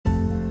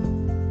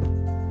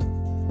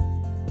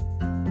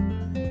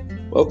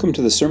Welcome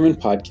to the Sermon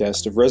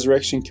Podcast of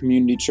Resurrection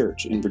Community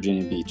Church in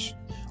Virginia Beach.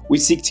 We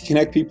seek to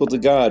connect people to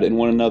God and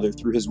one another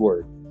through His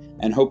Word,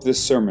 and hope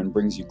this sermon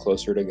brings you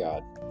closer to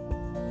God.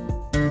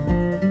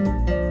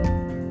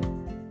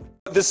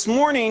 This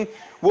morning,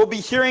 we'll be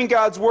hearing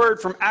God's Word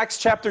from Acts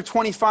chapter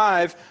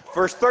 25,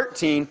 verse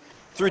 13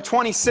 through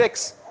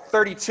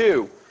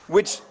 26:32,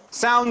 which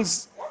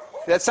sounds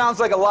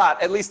like a lot.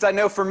 At least I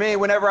know for me,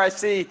 whenever I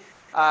see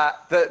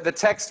the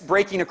text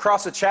breaking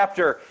across a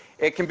chapter,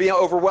 it can be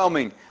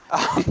overwhelming.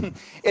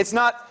 It's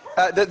not,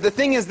 the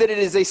thing is that it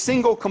is a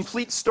single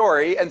complete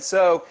story, and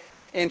so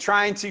in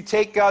trying to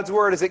take God's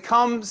Word as it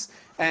comes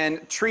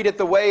and treat it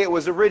the way it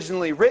was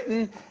originally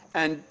written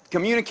and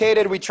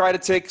communicated, we try to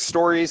take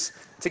stories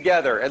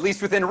together, at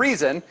least within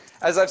reason.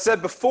 As I've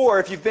said before,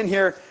 if you've been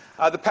here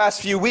the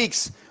past few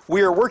weeks,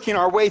 we are working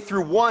our way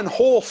through one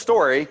whole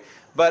story,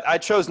 but I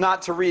chose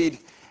not to read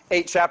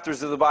 8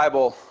 chapters of the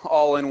Bible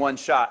all in one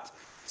shot.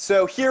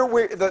 So here,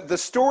 the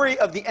story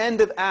of the end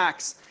of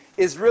Acts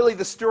is really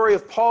the story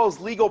of Paul's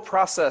legal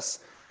process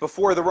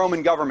before the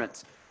Roman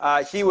government.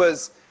 He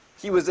was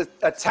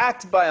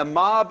attacked by a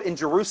mob in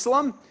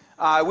Jerusalem,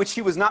 which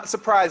he was not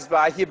surprised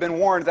by. He had been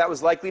warned that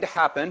was likely to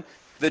happen.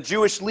 The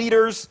Jewish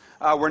leaders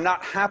were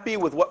not happy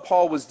with what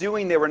Paul was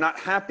doing. They were not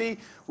happy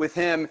with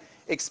him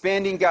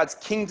expanding God's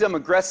kingdom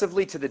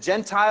aggressively to the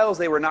Gentiles.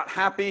 They were not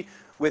happy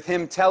with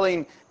him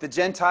telling the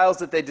Gentiles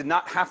that they did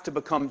not have to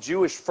become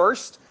Jewish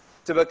first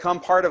to become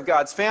part of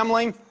God's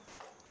family.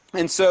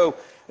 And so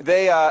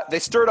they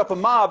stirred up a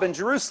mob in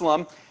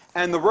Jerusalem,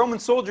 and the Roman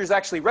soldiers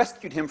actually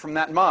rescued him from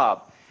that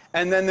mob.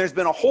 And then there's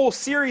been a whole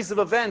series of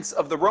events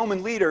of the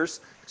Roman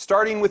leaders,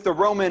 starting with the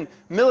Roman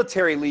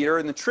military leader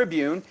and the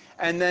tribune,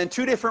 and then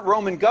 2 different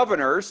Roman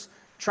governors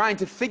trying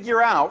to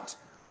figure out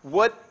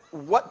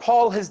what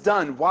Paul has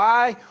done.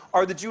 Why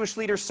are the Jewish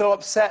leaders so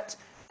upset?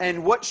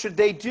 And what should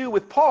they do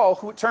with Paul,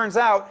 who it turns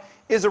out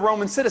is a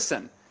Roman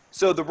citizen?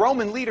 So the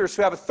Roman leaders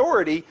who have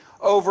authority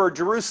over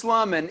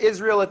Jerusalem and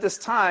Israel at this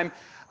time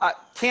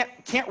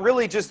can't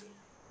really just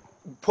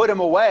put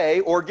him away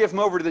or give him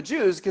over to the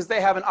Jews, because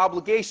they have an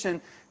obligation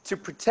to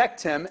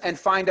protect him and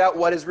find out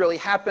what has really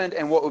happened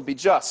and what would be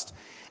just.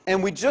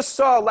 And we just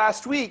saw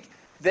last week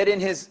that in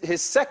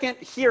his second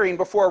hearing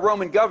before a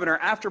Roman governor,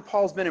 after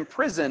Paul's been in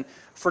prison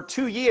for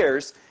 2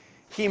 years,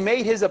 he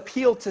made his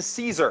appeal to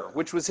Caesar,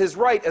 which was his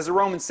right as a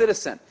Roman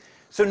citizen.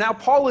 So now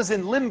Paul is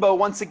in limbo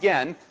once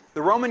again.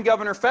 The Roman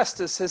governor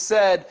Festus has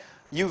said,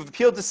 "You've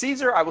appealed to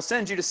Caesar, I will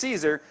send you to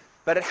Caesar,"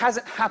 but it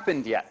hasn't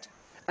happened yet.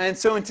 And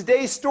so in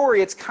today's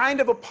story, it's kind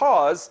of a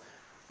pause,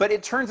 but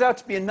it turns out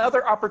to be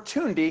another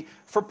opportunity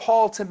for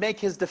Paul to make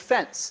his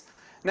defense.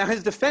 Now,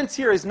 his defense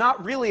here is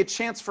not really a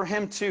chance for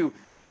him to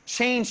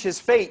change his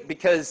fate,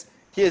 because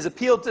he has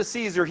appealed to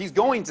Caesar, he's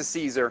going to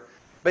Caesar,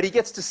 but he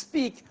gets to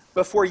speak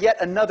before yet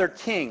another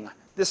king,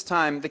 this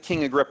time the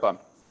King Agrippa.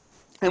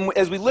 And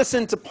as we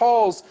listen to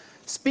Paul's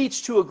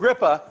speech to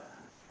Agrippa,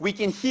 we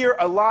can hear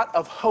a lot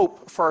of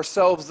hope for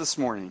ourselves this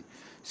morning.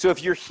 So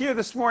if you're here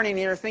this morning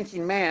and you're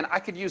thinking, man, I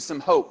could use some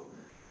hope,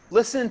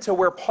 listen to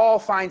where Paul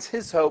finds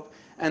his hope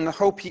and the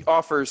hope he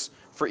offers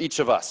for each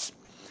of us.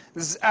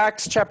 This is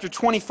Acts chapter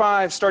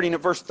 25, starting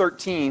at verse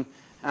 13,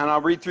 and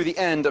I'll read through the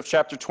end of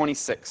chapter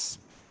 26.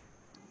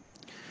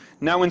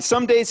 Now when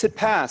some days had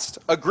passed,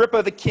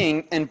 Agrippa the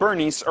king and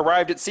Bernice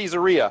arrived at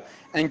Caesarea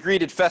and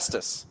greeted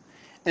Festus.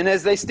 And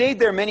as they stayed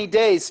there many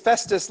days,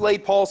 Festus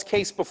laid Paul's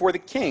case before the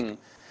king,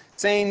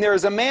 saying, "There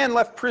is a man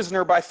left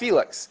prisoner by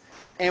Felix.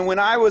 And when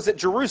I was at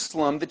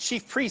Jerusalem, the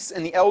chief priests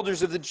and the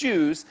elders of the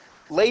Jews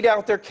laid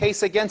out their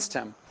case against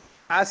him,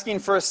 asking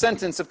for a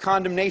sentence of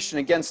condemnation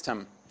against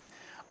him.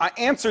 I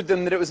answered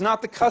them that it was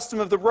not the custom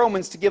of the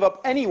Romans to give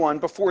up anyone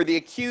before the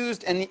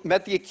accused and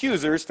met the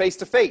accusers face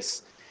to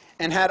face,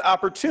 and had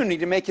opportunity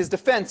to make his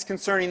defense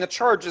concerning the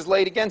charges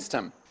laid against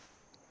him.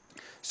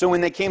 So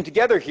when they came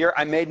together here,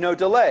 I made no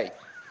delay,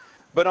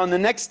 but on the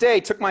next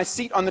day took my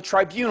seat on the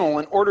tribunal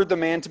and ordered the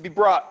man to be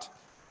brought.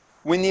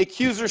 When the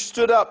accusers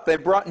stood up, they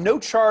brought no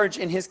charge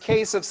in his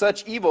case of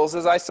such evils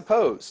as I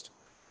supposed.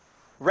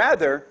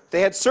 Rather, they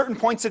had certain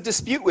points of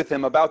dispute with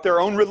him about their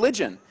own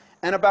religion,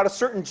 and about a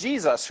certain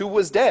Jesus who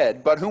was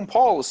dead, but whom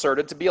Paul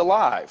asserted to be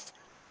alive.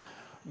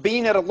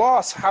 Being at a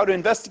loss how to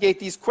investigate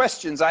these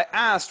questions, I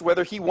asked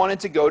whether he wanted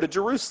to go to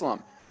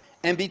Jerusalem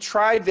and be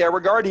tried there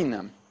regarding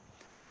them.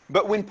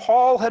 But when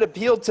Paul had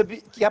appealed to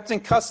be kept in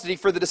custody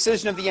for the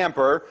decision of the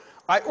emperor,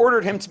 I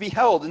ordered him to be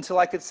held until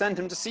I could send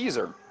him to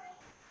Caesar."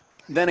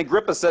 Then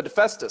Agrippa said to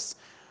Festus,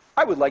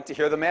 "I would like to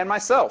hear the man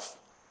myself."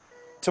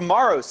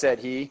 "Tomorrow," said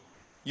he,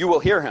 "you will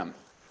hear him."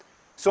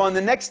 So on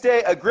the next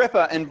day,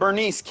 Agrippa and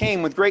Bernice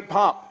came with great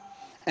pomp,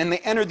 and they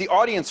entered the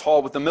audience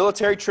hall with the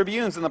military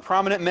tribunes and the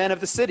prominent men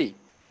of the city.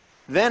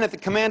 Then at the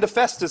command of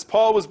Festus,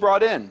 Paul was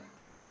brought in.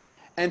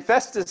 And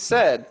Festus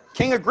said,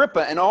 "King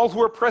Agrippa and all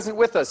who are present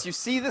with us, you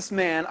see this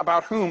man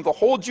about whom the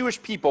whole Jewish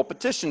people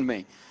petitioned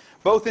me,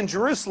 both in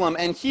Jerusalem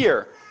and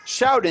here,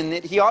 shouting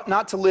that he ought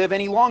not to live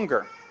any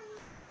longer.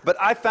 But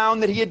I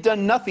found that he had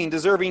done nothing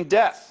deserving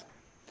death.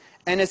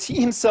 And as he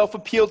himself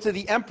appealed to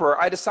the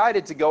emperor, I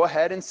decided to go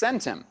ahead and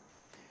send him.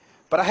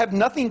 but I have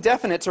nothing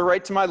definite to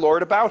write to my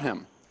lord about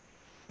him.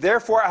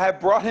 Therefore I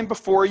have brought him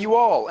before you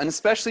all, and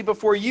especially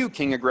before you,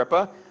 King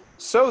Agrippa,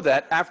 so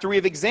that, after we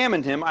have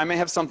examined him, I may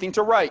have something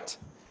to write.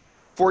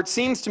 For it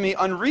seems to me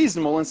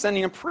unreasonable in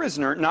sending a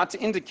prisoner not to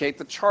indicate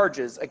the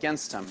charges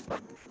against him."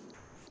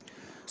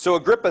 So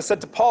Agrippa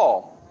said to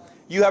Paul,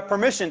 "You have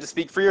permission to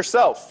speak for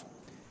yourself."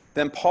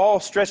 Then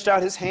Paul stretched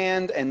out his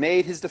hand and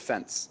made his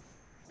defense.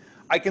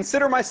 "I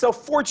consider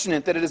myself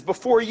fortunate that it is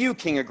before you,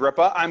 King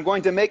Agrippa, I am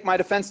going to make my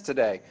defense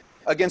today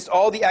against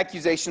all the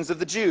accusations of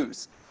the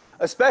Jews,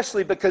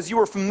 especially because you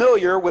are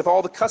familiar with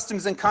all the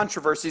customs and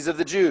controversies of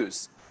the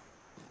Jews.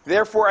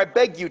 Therefore I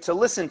beg you to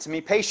listen to me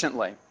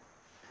patiently.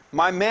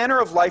 My manner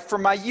of life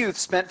from my youth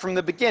spent from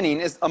the beginning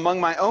is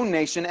among my own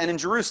nation and in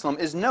Jerusalem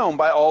is known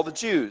by all the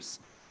Jews.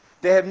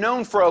 They have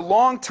known for a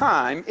long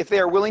time, if they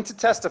are willing to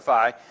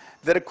testify,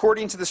 that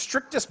according to the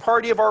strictest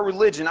party of our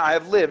religion I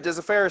have lived as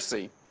a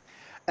Pharisee.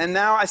 And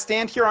now I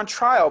stand here on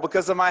trial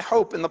because of my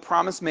hope in the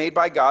promise made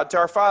by God to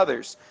our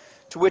fathers,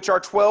 to which our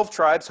 12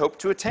 tribes hope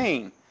to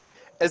attain,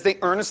 as they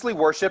earnestly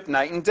worship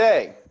night and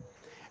day.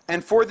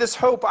 And for this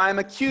hope I am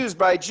accused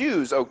by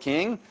Jews, O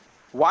king.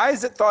 Why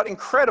is it thought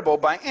incredible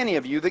by any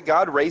of you that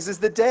God raises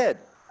the dead?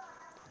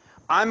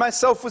 I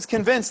myself was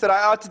convinced that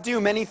I ought to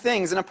do many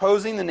things in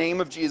opposing the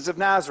name of Jesus of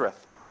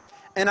Nazareth.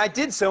 And I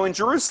did so in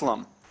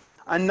Jerusalem.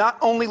 I not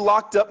only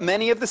locked up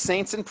many of the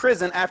saints in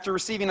prison after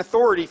receiving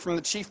authority from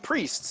the chief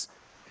priests,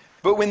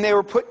 but when they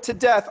were put to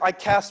death, I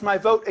cast my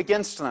vote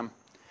against them.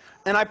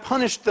 And I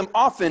punished them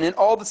often in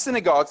all the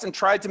synagogues and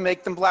tried to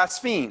make them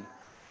blaspheme.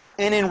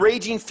 And in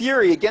raging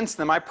fury against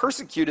them, I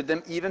persecuted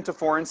them even to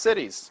foreign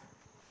cities.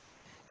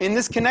 In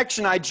this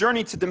connection, I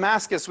journeyed to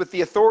Damascus with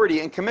the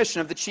authority and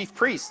commission of the chief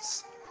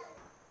priests.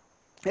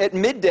 At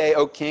midday,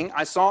 O king,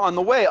 I saw on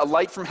the way a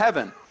light from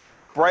heaven,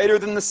 brighter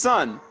than the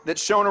sun, that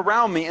shone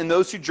around me and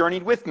those who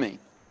journeyed with me.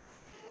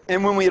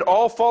 And when we had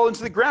all fallen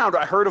to the ground,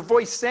 I heard a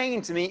voice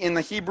saying to me in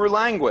the Hebrew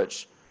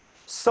language,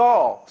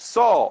 'Saul,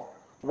 Saul,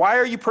 why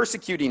are you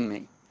persecuting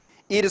me?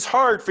 It is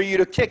hard for you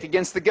to kick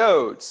against the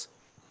goads.'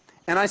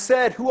 And I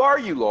said, 'Who are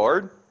you,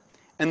 Lord?'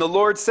 And the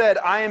Lord said,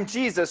 'I am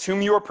Jesus,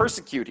 whom you are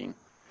persecuting.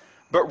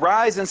 But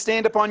rise and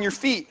stand upon your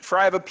feet, for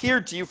I have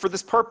appeared to you for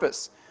this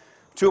purpose,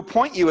 to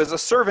appoint you as a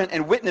servant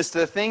and witness to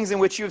the things in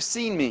which you have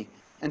seen me,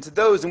 and to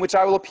those in which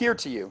I will appear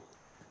to you,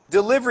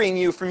 delivering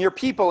you from your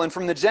people and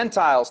from the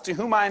Gentiles to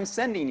whom I am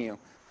sending you,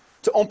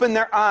 to open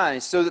their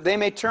eyes so that they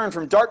may turn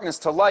from darkness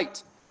to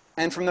light,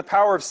 and from the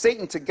power of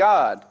Satan to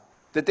God,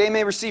 that they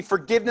may receive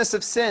forgiveness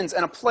of sins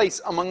and a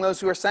place among those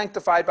who are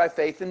sanctified by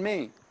faith in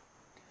me.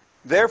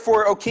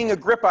 Therefore, O King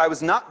Agrippa, I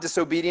was not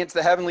disobedient to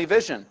the heavenly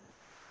vision,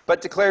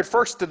 but declared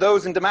first to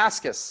those in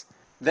Damascus,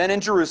 then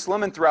in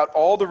Jerusalem and throughout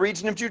all the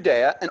region of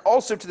Judea, and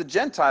also to the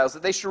Gentiles,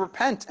 that they should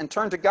repent and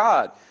turn to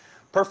God,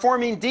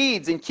 performing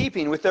deeds in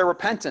keeping with their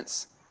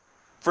repentance.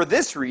 For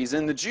this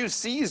reason, the Jews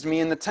seized me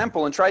in the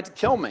temple and tried to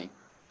kill me.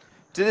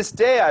 To this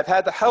day, I've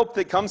had the help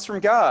that comes from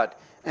God,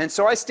 and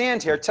so I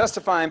stand here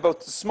testifying both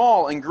to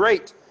small and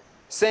great,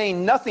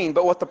 saying nothing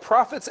but what the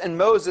prophets and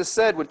Moses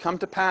said would come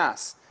to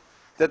pass,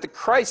 that the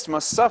Christ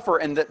must suffer,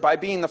 and that by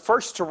being the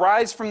first to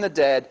rise from the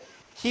dead,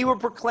 he will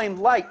proclaim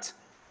light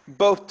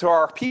both to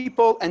our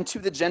people and to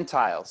the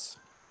Gentiles.'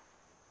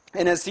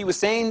 And as he was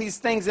saying these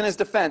things in his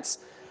defense,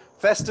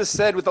 Festus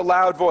said with a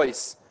loud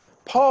voice,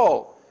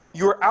 'Paul,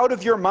 you are out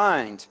of your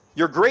mind.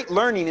 Your great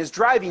learning is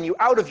driving you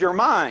out of your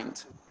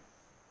mind.'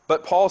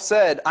 But Paul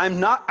said, 'I'm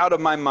not out of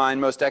my mind,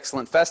 most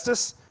excellent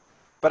Festus,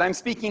 but I'm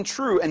speaking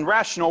true and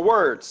rational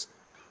words.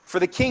 For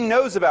the king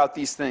knows about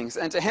these things,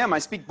 and to him I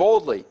speak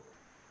boldly.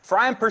 For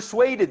I am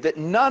persuaded that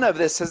none of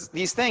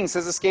these things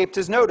has escaped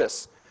his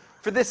notice.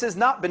 For this has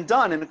not been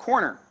done in a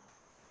corner.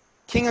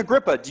 King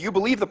Agrippa, do you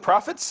believe the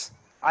prophets?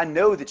 I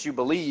know that you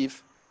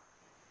believe.'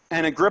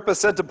 And Agrippa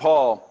said to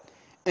Paul,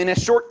 'In a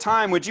short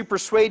time would you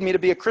persuade me to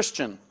be a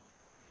Christian?'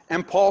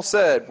 And Paul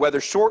said, 'Whether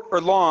short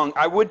or long,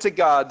 I would to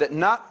God that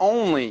not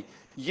only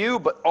you,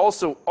 but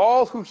also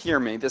all who hear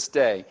me this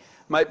day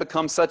might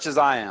become such as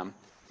I am,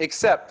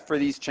 except for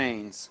these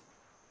chains.'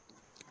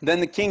 Then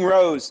the king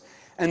rose,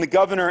 and the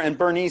governor and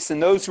Bernice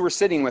and those who were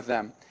sitting with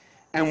them.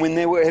 And when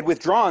they had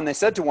withdrawn, they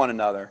said to one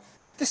another,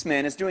 'This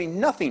man is doing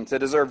nothing to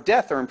deserve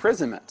death or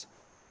imprisonment.'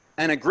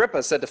 And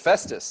Agrippa said to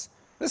Festus,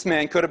 'This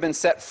man could have been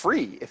set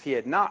free if he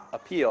had not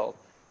appealed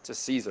to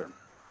Caesar.'"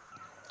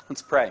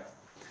 Let's pray.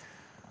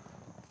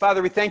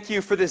 Father, we thank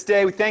you for this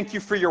day. We thank you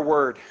for your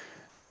word.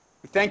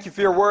 We thank you for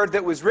your word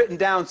that was written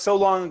down so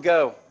long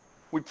ago.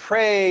 We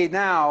pray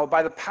now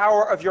by the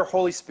power of your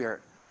Holy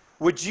Spirit,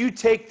 would you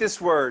take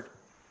this word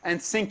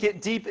and sink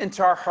it deep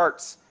into our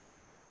hearts,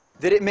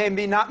 that it may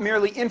be not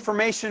merely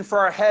information for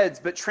our heads,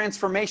 but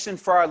transformation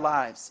for our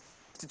lives,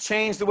 to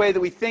change the way that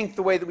we think,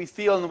 the way that we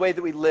feel, and the way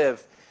that we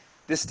live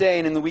this day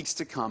and in the weeks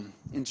to come.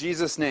 In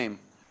Jesus' name,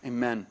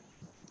 amen.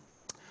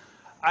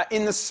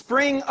 In the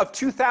spring of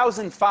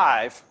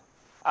 2005,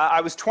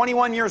 I was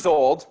 21 years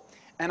old,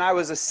 and I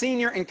was a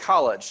senior in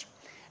college.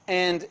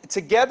 And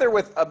together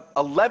with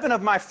 11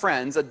 of my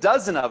friends, a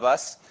dozen of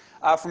us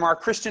from our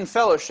Christian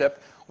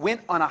fellowship,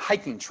 went on a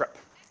hiking trip.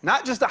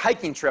 Not just a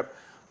hiking trip,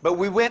 but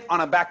we went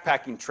on a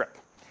backpacking trip.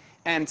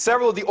 And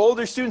several of the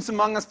older students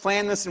among us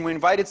planned this, and we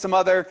invited some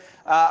other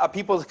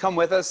people to come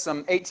with us,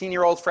 some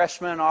 18-year-old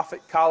freshmen off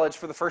at college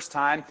for the first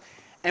time.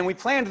 And we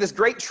planned this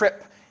great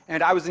trip.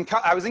 And I was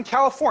in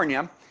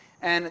California,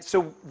 and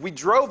so we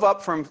drove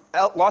up from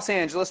Los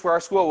Angeles, where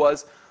our school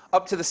was,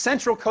 up to the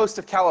central coast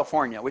of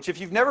California, which if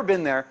you've never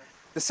been there,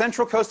 the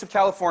central coast of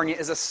California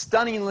is a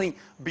stunningly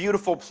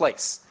beautiful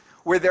place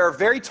where there are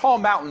very tall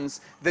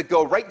mountains that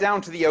go right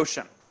down to the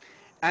ocean.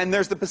 And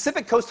there's the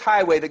Pacific Coast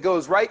Highway that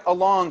goes right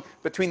along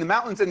between the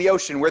mountains and the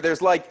ocean, where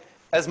there's like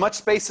as much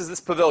space as this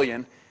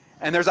pavilion,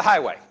 and there's a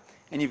highway.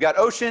 And you've got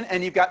ocean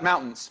and you've got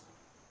mountains.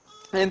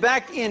 And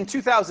back in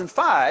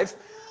 2005,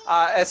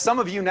 as some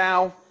of you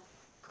now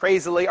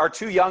crazily are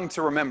too young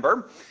to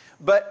remember,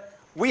 but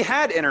we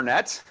had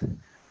internet,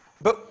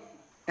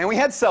 and we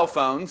had cell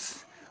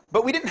phones,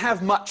 but we didn't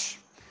have much.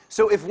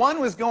 So if one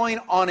was going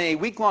on a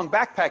week-long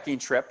backpacking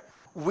trip,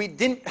 we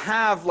didn't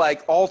have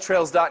like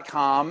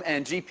alltrails.com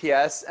and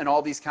GPS and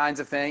all these kinds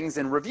of things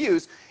and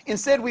reviews.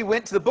 Instead, we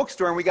went to the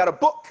bookstore and we got a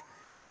book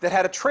that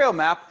had a trail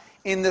map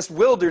in this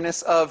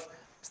wilderness of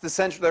the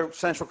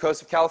central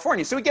coast of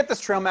California. So we get this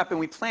trail map and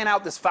we plan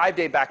out this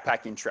 5-day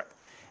backpacking trip.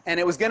 And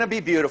it was going to be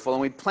beautiful.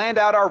 And we planned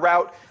out our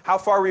route, how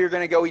far we were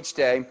going to go each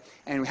day.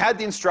 And we had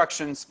the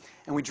instructions.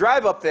 And we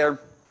drive up there.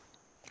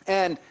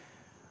 And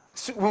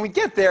so when we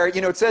get there,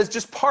 it says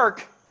just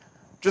park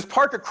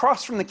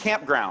across from the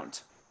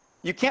campground.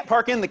 You can't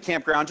park in the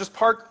campground, just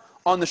park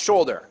on the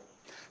shoulder.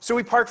 So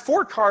we parked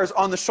 4 cars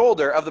on the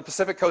shoulder of the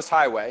Pacific Coast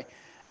Highway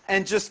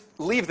and just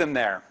leave them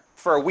there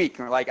for a week.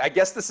 And we're like, I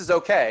guess this is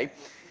okay.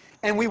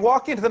 And we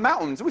walk into the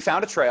mountains. We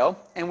found a trail,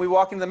 and we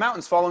walk into the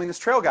mountains following this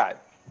trail guide.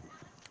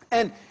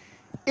 And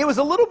it was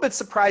a little bit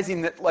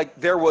surprising that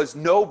there was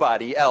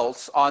nobody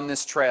else on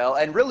this trail,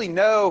 and really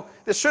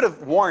this should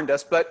have warned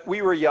us, but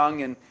we were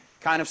young and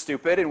kind of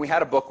stupid, and we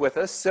had a book with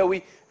us. So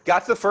we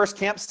got to the first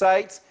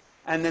campsite,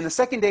 and then the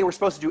second day we're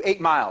supposed to do 8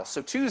 miles.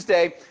 So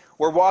Tuesday,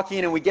 we're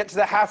walking, and we get to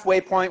the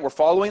halfway point. We're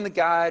following the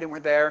guide, and we're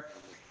there.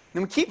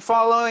 And we keep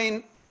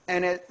following,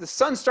 and the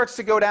sun starts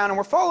to go down, and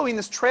we're following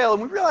this trail,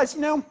 and we realize,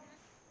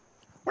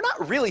 we're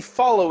not really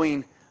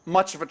following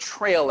much of a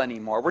trail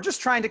anymore. We're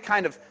just trying to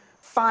kind of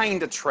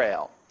find a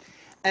trail.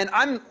 And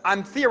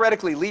I'm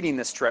theoretically leading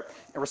this trip,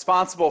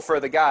 responsible for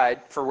the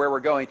guide for where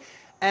we're going.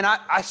 And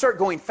I start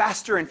going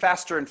faster and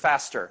faster and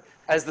faster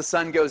as the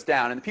sun goes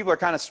down. And the people are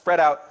kind of spread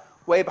out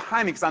way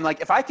behind me because I'm like,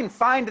 if I can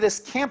find this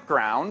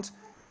campground,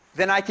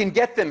 then I can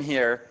get them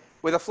here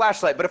with a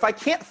flashlight. But if I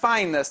can't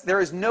find this, there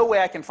is no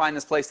way I can find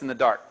this place in the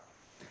dark.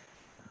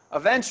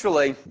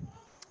 Eventually,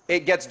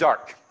 it gets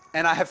dark,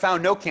 and I have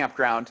found no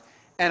campground.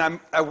 And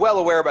I'm well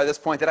aware by this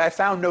point that I have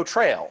found no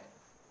trail.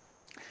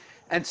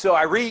 And so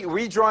I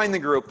rejoin the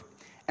group,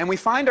 and we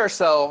find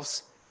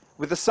ourselves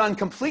with the sun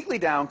completely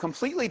down,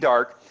 completely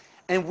dark,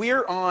 and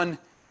we're on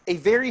a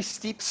very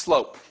steep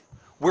slope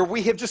where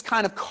we have just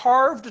kind of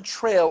carved a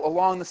trail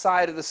along the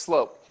side of the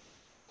slope.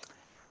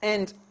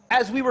 And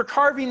as we were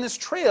carving this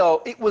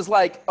trail, it was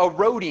like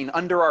eroding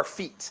under our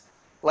feet,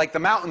 like the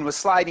mountain was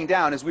sliding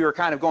down as we were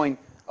kind of going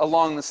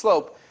along the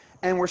slope.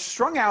 And we're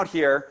strung out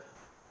here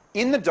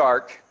in the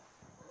dark,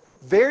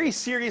 very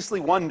seriously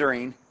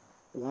wondering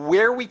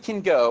where we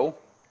can go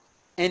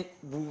and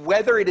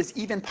whether it is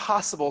even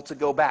possible to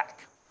go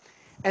back.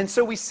 And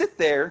so we sit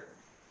there,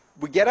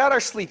 we get out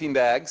our sleeping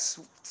bags.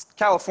 It's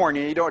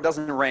California, it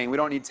doesn't rain, we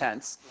don't need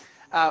tents.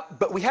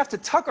 But we have to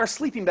tuck our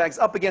sleeping bags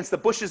up against the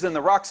bushes and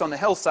the rocks on the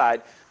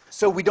hillside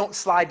so we don't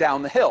slide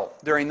down the hill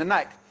during the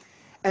night.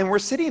 And we're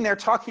sitting there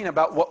talking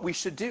about what we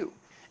should do.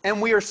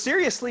 And we are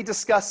seriously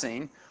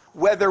discussing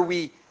whether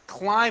we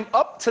climb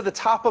up to the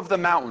top of the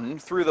mountain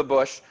through the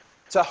bush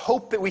to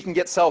hope that we can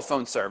get cell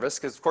phone service,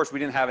 because of course we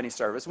didn't have any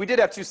service. We did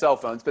have 2 cell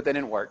phones, but they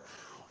didn't work.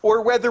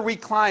 Or whether we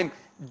climb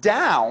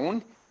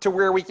down to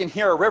where we can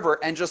hear a river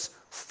and just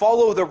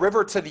follow the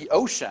river to the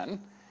ocean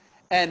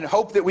and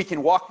hope that we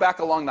can walk back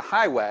along the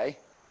highway,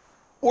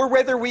 or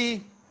whether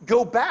we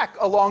go back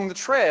along the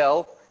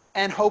trail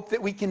and hope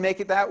that we can make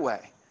it that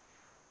way.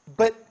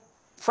 But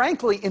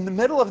frankly, in the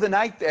middle of the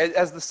night,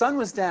 as the sun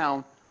was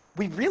down,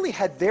 we really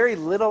had very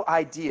little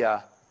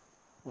idea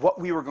what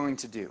we were going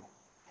to do.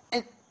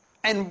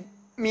 And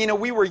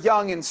we were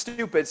young and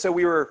stupid, so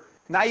we were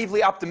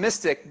naively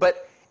optimistic,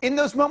 but in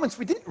those moments,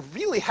 we didn't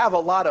really have a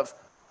lot of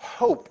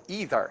hope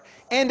either.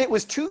 And it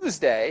was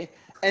Tuesday,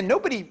 and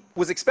nobody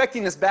was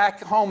expecting us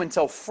back home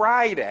until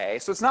Friday,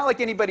 so it's not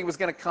like anybody was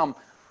going to come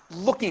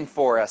looking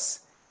for us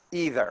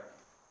either.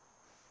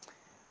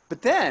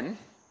 But then,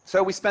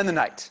 so we spend the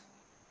night,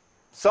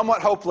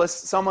 somewhat hopeless,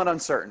 somewhat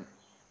uncertain.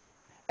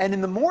 And in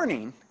the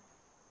morning,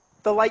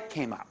 the light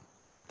came out.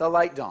 The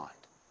light dawned.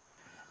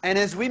 And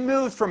as we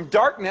moved from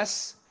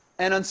darkness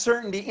and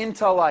uncertainty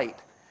into light,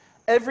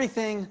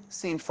 everything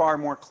seemed far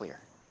more clear.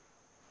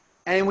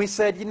 And we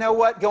said, you know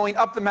what? Going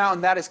up the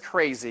mountain, that is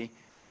crazy.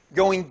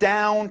 Going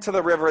down to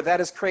the river, that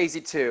is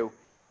crazy too.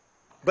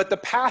 But the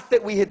path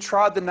that we had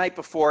trod the night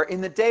before in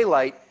the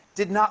daylight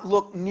did not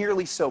look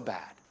nearly so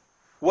bad.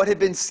 What had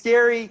been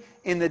scary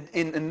in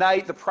the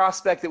night, the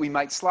prospect that we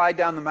might slide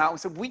down the mountain, we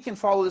said, we can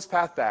follow this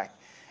path back.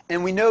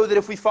 And we know that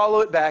if we follow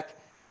it back,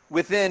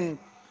 within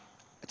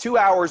 2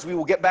 hours, we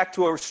will get back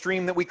to a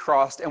stream that we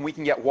crossed and we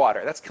can get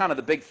water. That's kind of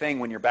the big thing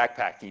when you're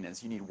backpacking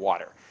is you need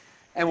water.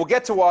 And we'll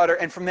get to water,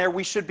 and from there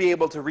we should be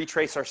able to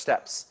retrace our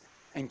steps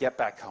and get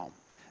back home.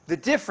 The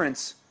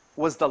difference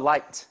was the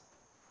light.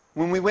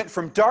 When we went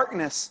from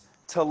darkness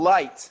to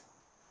light,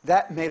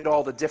 that made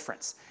all the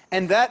difference.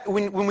 And that,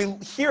 when we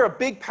hear a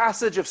big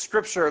passage of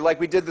Scripture like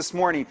we did this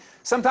morning,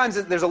 sometimes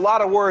there's a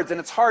lot of words and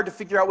it's hard to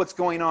figure out what's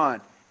going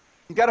on.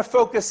 You've got to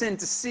focus in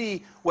to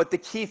see what the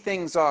key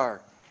things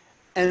are.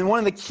 And one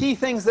of the key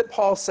things that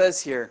Paul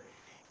says here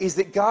is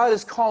that God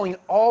is calling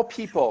all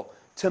people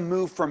to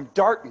move from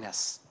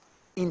darkness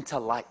into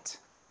light.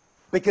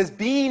 Because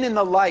being in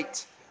the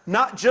light,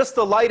 not just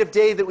the light of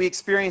day that we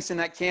experienced in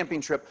that camping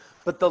trip,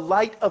 but the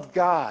light of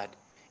God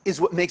is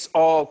what makes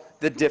all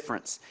the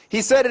difference.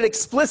 He said it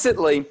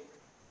explicitly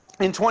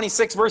in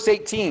 26 verse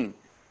 18,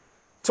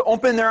 to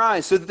open their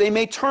eyes so that they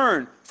may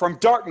turn from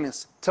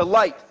darkness to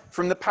light,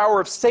 from the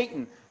power of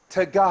Satan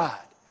to God.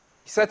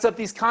 He sets up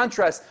these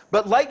contrasts,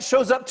 but light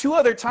shows up 2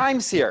 other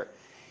times here.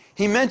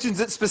 He mentions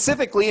it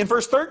specifically in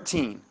verse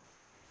 13,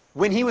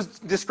 when he was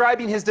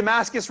describing his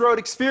Damascus Road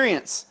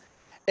experience.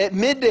 At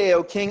midday,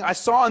 O king, I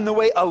saw on the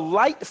way a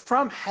light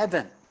from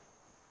heaven,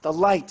 the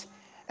light.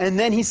 And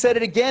then he said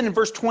it again in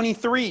verse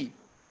 23,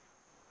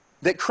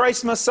 that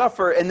Christ must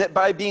suffer, and that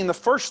by being the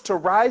first to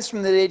rise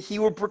from the dead, he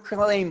will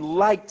proclaim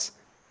light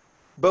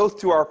both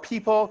to our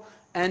people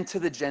and to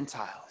the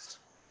Gentiles.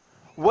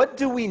 What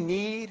do we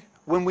need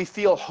when we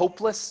feel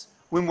hopeless,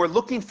 when we're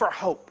looking for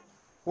hope?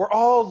 We're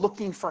all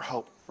looking for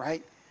hope,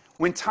 right?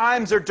 When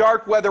times are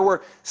dark, whether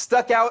we're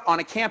stuck out on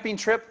a camping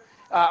trip,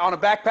 on a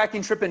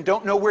backpacking trip and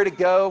don't know where to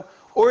go,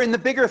 or in the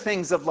bigger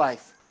things of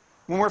life,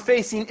 when we're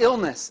facing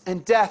illness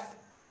and death,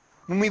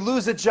 when we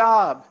lose a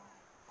job,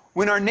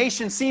 when our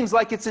nation seems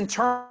like it's in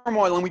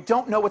turmoil and we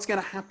don't know what's going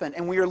to happen,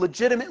 and we are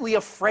legitimately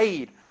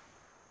afraid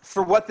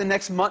for what the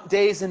next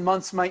days and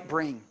months might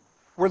bring.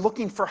 We're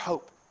looking for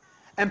hope.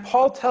 And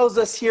Paul tells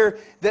us here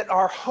that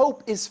our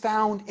hope is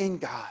found in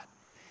God,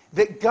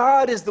 that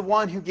God is the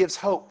one who gives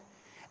hope,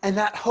 and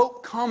that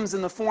hope comes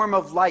in the form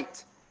of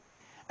light.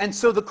 And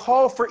so the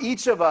call for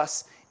each of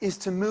us is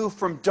to move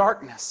from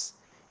darkness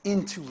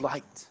into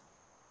light.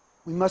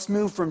 We must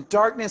move from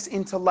darkness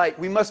into light.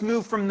 We must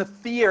move from the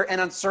fear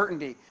and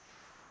uncertainty.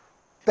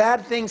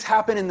 Bad things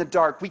happen in the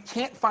dark. We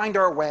can't find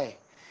our way.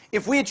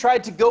 If we had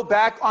tried to go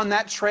back on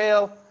that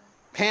trail,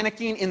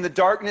 panicking in the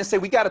darkness, say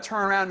we got to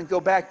turn around and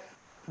go back,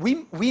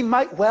 we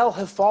might well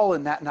have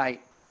fallen that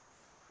night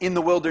in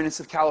the wilderness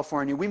of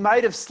California. We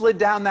might have slid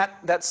down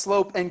that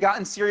slope and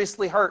gotten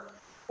seriously hurt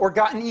or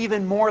gotten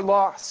even more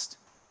lost.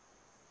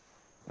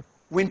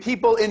 When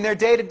people in their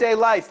day-to-day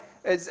life,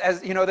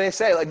 as you know, they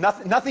say, like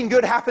nothing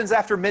good happens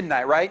after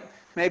midnight, right?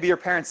 Maybe your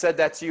parents said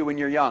that to you when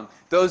you're young.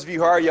 Those of you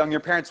who are young, your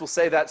parents will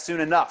say that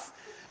soon enough.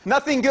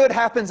 Nothing good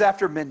happens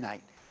after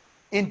midnight.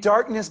 In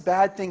darkness,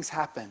 bad things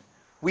happen.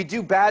 We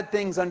do bad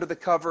things under the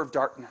cover of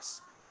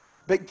darkness.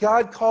 But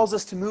God calls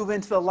us to move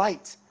into the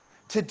light,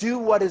 to do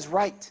what is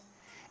right.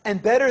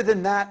 And better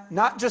than that,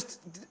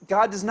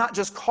 God does not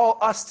just call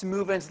us to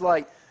move into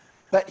light,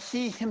 but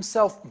he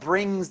himself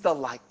brings the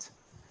light.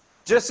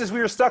 Just as we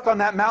were stuck on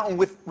that mountain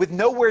with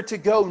nowhere to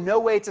go, no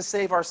way to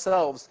save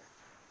ourselves,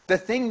 the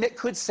thing that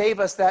could save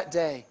us that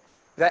day,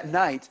 that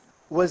night,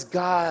 was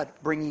God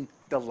bringing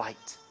the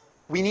light.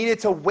 We needed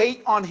to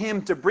wait on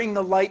him to bring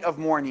the light of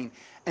morning,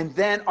 and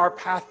then our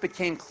path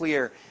became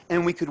clear,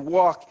 and we could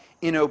walk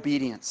in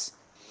obedience.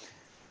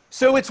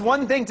 So it's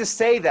one thing to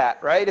say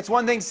that, right? It's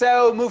one thing to say,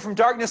 oh, move from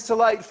darkness to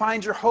light,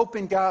 find your hope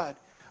in God.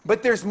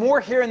 But there's more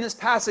here in this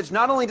passage.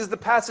 Not only does the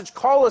passage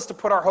call us to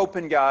put our hope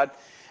in God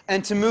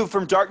and to move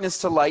from darkness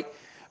to light,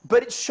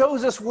 but it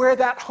shows us where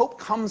that hope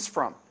comes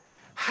from.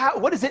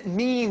 What does it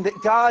mean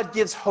that God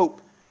gives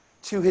hope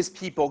to his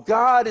people?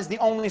 God is the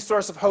only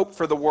source of hope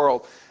for the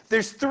world.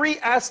 There's 3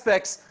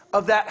 aspects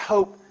of that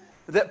hope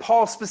that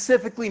Paul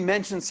specifically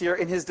mentions here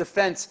in his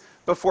defense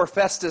before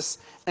Festus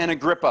and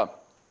Agrippa.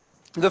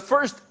 The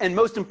first and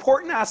most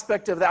important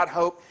aspect of that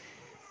hope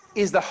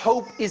is the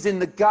hope is in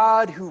the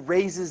God who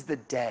raises the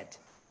dead.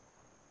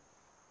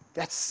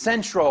 That's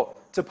central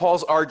to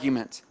Paul's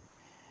argument.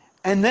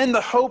 And then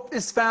the hope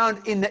is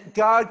found in that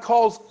God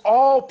calls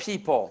all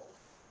people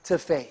to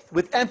faith,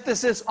 with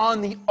emphasis on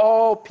the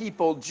all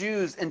people,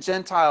 Jews and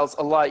Gentiles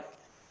alike.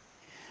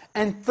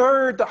 And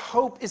third, the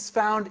hope is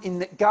found in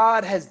that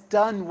God has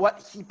done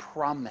what he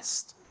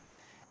promised,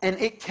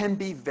 and it can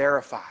be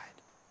verified.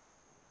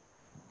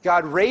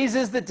 God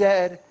raises the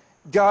dead,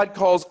 God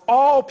calls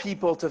all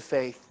people to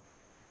faith,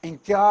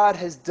 and God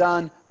has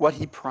done what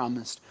he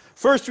promised.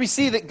 First, we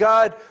see that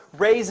God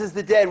raises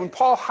the dead. When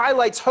Paul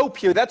highlights hope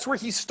here, that's where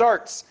he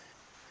starts.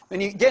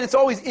 And again, it's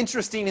always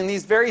interesting in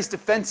these various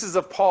defenses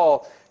of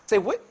Paul, say,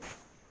 what?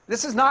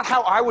 This is not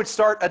how I would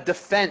start a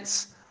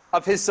defense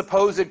of his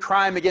supposed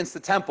crime against the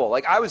temple.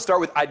 Like I would start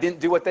with, I didn't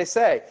do what they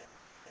say.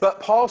 But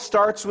Paul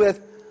starts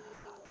with,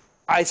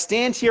 I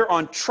stand here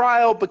on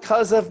trial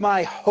because of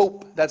my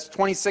hope. That's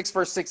 26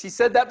 verse 6. He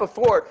said that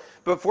before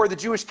the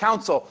Jewish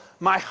council.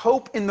 My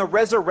hope in the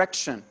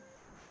resurrection.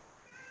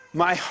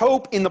 My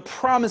hope in the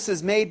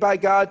promises made by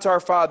God to our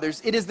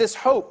fathers. It is this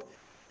hope. And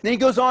then he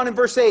goes on in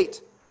verse 8.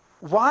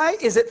 Why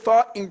is it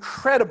thought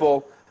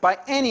incredible by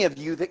any of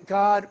you that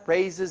God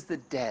raises the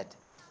dead?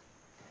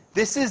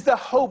 This is the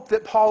hope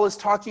that Paul is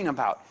talking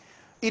about.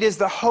 It is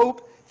the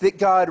hope that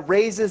God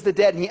raises the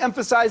dead. And he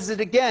emphasizes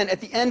it again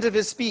at the end of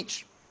his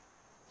speech.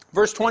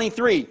 Verse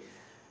 23,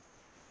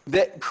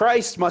 that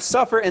Christ must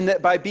suffer and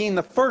that by being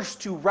the first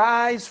to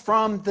rise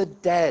from the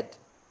dead.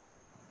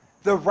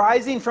 The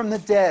rising from the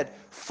dead.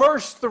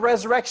 First, the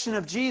resurrection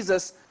of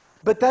Jesus,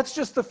 but that's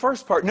just the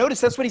first part.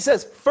 Notice that's what he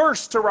says,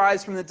 first to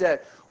rise from the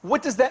dead.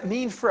 What does that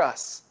mean for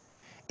us?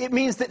 It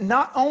means that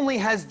not only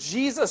has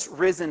Jesus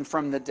risen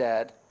from the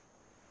dead,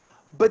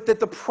 but that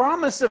the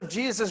promise of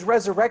Jesus'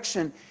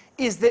 resurrection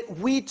is that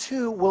we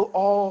too will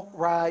all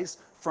rise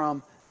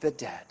from the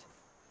dead.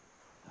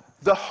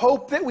 The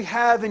hope that we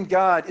have in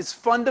God is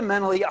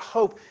fundamentally a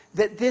hope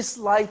that this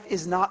life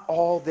is not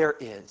all there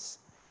is.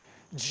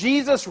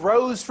 Jesus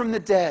rose from the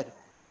dead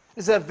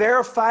is a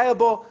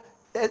verifiable,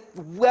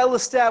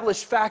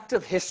 well-established fact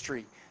of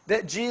history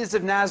that Jesus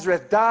of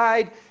Nazareth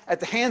died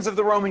at the hands of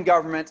the Roman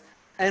government,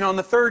 and on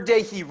the third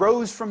day he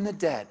rose from the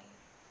dead.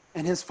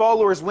 And his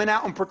followers went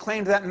out and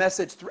proclaimed that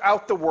message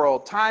throughout the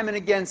world, time and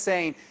again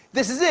saying,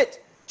 this is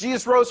it,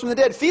 Jesus rose from the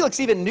dead. Felix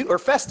even knew, or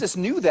Festus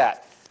knew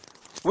that.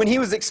 When he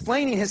was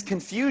explaining his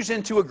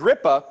confusion to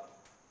Agrippa,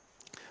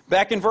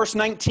 back in verse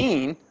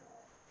 19,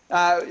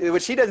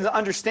 which he doesn't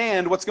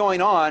understand what's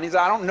going on. He's,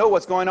 I don't know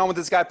what's going on with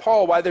this guy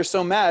Paul, why they're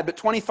so mad. But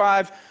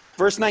 25,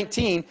 verse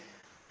 19,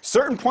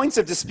 certain points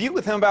of dispute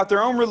with him about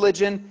their own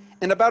religion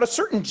and about a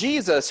certain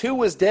Jesus who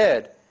was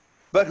dead,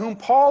 but whom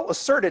Paul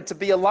asserted to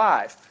be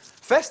alive.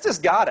 Festus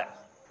got it.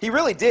 He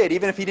really did,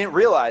 even if he didn't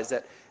realize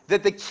it.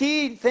 That the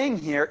key thing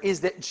here is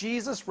that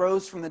Jesus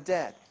rose from the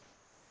dead.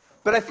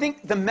 But I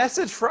think the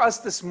message for us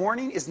this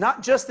morning is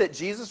not just that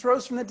Jesus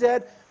rose from the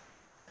dead,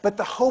 but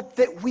the hope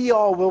that we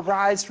all will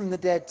rise from the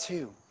dead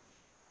too.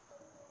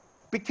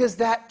 Because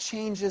that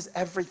changes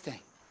everything.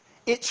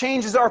 It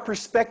changes our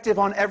perspective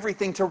on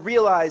everything to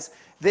realize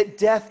that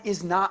death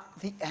is not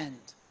the end.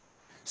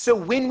 So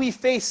when we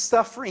face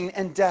suffering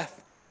and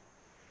death,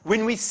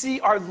 when we see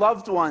our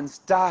loved ones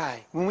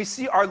die, when we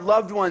see our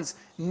loved ones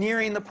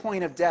nearing the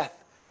point of death,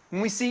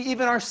 when we see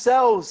even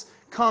ourselves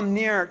come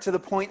near to the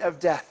point of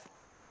death,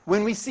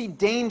 when we see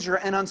danger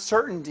and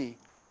uncertainty,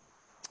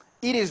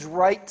 it is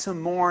right to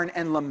mourn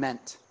and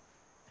lament.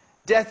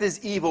 Death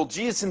is evil.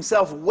 Jesus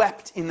himself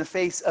wept in the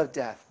face of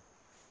death.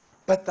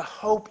 But the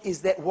hope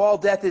is that while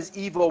death is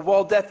evil,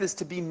 while death is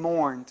to be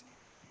mourned,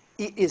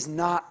 it is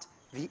not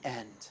the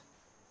end.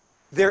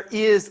 There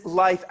is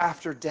life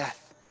after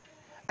death.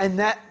 And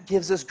that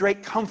gives us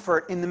great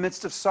comfort in the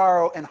midst of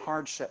sorrow and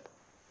hardship.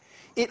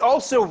 It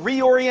also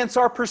reorients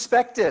our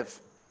perspective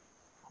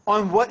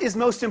on what is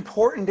most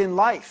important in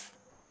life.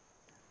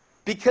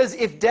 Because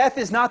if death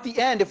is not the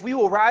end, if we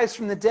will rise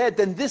from the dead,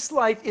 then this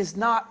life is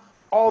not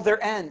all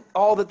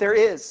that there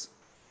is.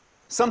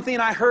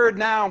 Something I heard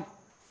now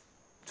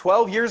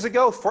 12 years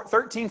ago,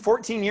 13,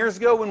 14 years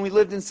ago when we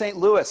lived in St.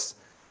 Louis,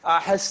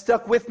 has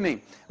stuck with me.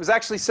 It was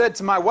actually said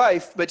to my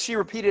wife, but she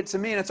repeated it to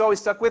me, and it's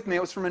always stuck with me.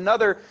 It was from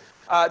another,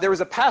 there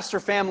was a pastor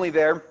family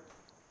there,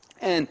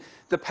 and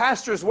the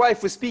pastor's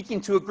wife was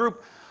speaking to a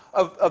group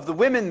of the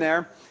women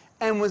there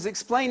and was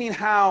explaining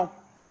how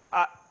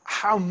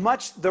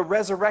much the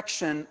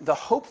resurrection, the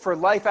hope for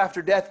life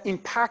after death,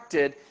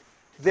 impacted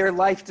their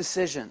life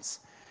decisions.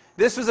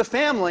 This was a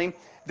family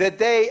that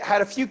they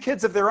had a few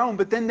kids of their own,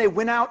 but then they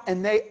went out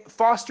and they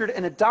fostered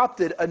and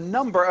adopted a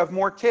number of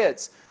more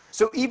kids.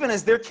 So even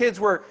as their kids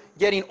were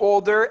getting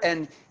older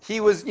and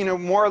he was,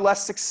 more or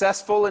less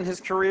successful in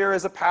his career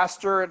as a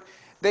pastor,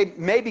 they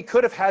maybe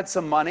could have had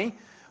some money,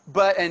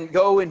 and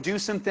go and do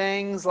some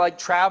things like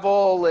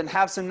travel and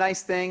have some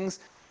nice things,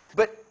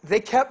 but they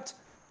kept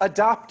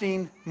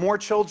adopting more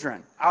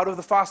children out of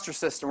the foster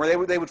system,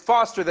 where they would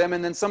foster them,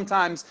 and then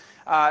sometimes,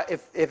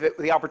 if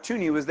the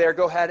opportunity was there,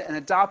 go ahead and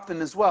adopt them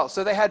as well.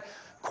 So they had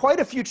quite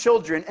a few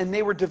children, and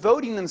they were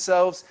devoting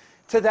themselves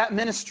to that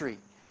ministry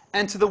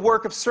and to the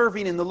work of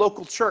serving in the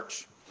local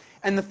church.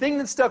 And the thing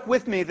that stuck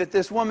with me that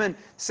this woman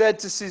said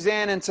to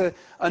Suzanne and to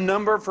a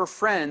number of her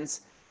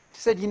friends, she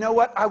said, you know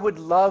what? I would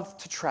love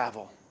to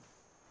travel.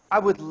 I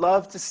would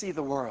love to see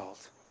the world.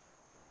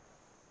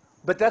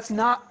 But that's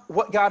not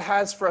what God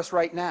has for us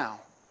right now.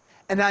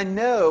 And I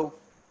know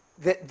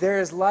that there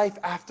is life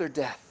after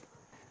death.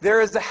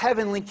 There is a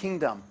heavenly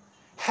kingdom.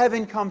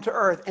 Heaven come to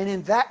earth. And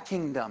in that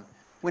kingdom,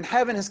 when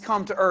heaven has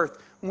come to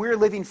earth, when we're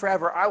living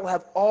forever, I will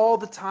have all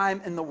the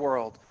time in the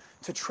world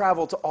to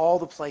travel to all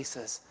the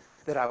places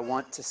that I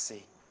want to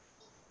see.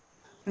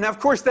 Now, of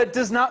course, that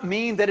does not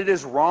mean that it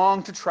is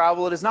wrong to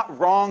travel. It is not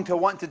wrong to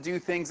want to do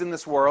things in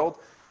this world.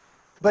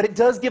 But it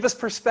does give us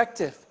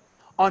perspective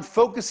on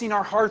focusing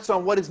our hearts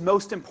on what is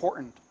most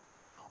important,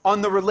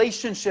 on the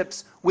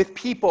relationships with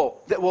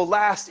people that will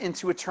last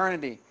into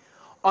eternity,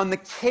 on the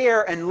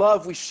care and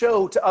love we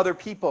show to other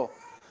people,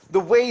 the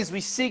ways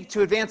we seek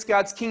to advance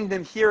God's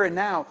kingdom here and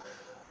now,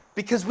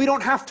 because we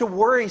don't have to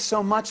worry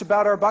so much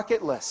about our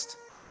bucket list.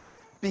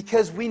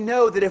 Because we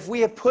know that if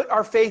we have put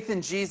our faith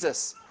in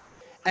Jesus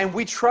and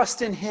we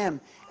trust in Him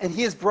and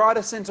He has brought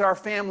us into our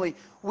family,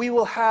 we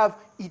will have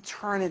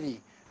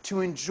eternity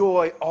to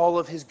enjoy all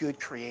of His good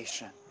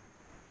creation.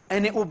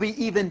 And it will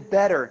be even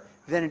better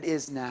than it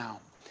is now.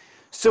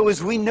 So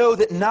as we know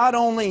that not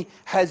only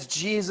has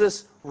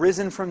Jesus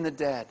risen from the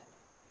dead,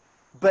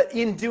 but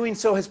in doing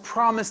so has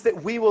promised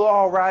that we will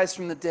all rise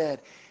from the dead,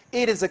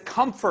 it is a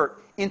comfort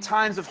in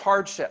times of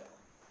hardship.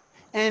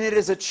 And it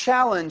is a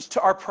challenge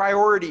to our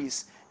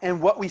priorities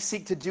and what we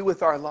seek to do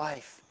with our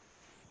life.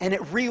 And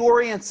it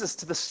reorients us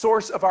to the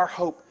source of our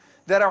hope,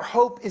 that our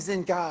hope is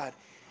in God.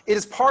 It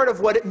is part of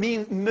what it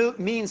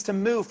means to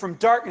move from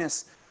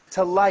darkness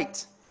to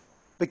light.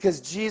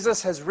 Because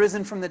Jesus has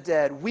risen from the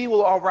dead, we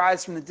will all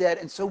rise from the dead,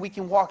 and so we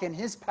can walk in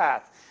His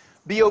path,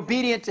 be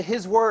obedient to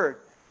His word,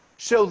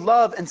 show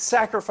love and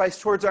sacrifice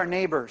towards our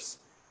neighbors.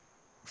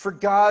 For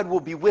God will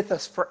be with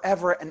us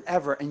forever and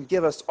ever and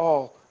give us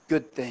all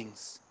good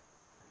things.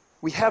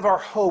 We have our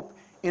hope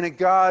in a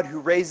God who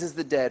raises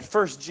the dead,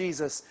 first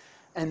Jesus,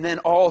 and then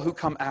all who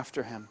come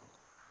after Him.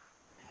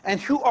 And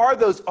who are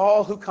those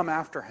all who come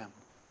after Him?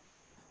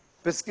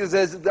 Because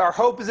as our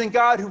hope is in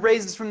God who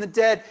raises from the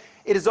dead,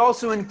 it is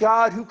also in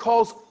God who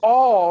calls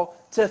all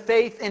to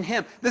faith in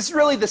Him. This is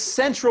really the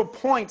central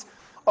point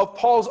of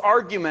Paul's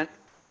argument.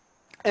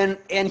 And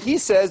he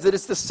says that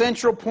it's the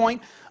central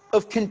point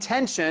of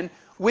contention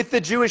with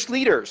the Jewish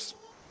leaders.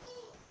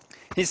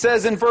 He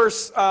says in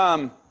verse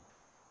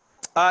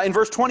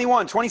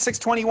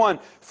 26:21,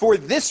 "For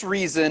this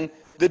reason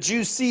the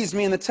Jews seized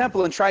me in the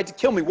temple and tried to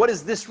kill me." What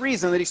is this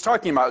reason that he's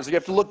talking about? So you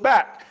have to look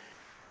back.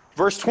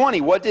 Verse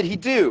 20, what did he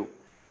do?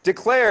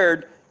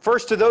 Declared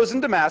first to those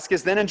in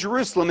Damascus, then in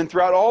Jerusalem, and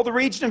throughout all the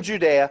region of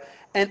Judea,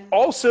 and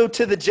also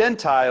to the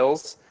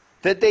Gentiles,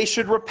 that they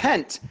should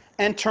repent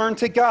and turn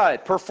to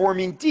God,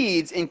 performing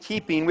deeds in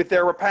keeping with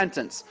their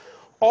repentance.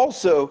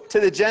 Also to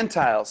the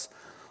Gentiles.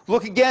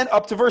 Look again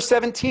up to verse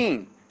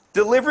 17.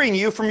 Delivering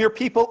you from your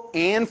people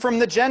and from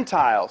the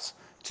Gentiles,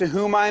 to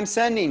whom I am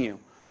sending you,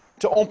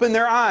 to open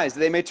their eyes,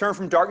 that they may turn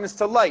from darkness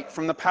to light,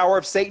 from the power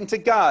of Satan to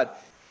God,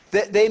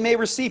 that they may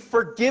receive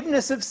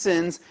forgiveness of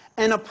sins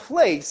and a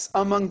place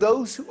among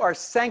those who are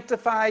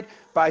sanctified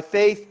by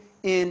faith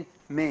in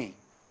me.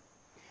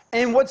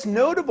 And what's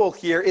notable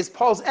here is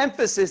Paul's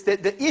emphasis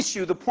that the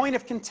issue, the point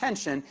of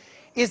contention,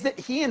 is that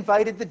he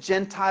invited the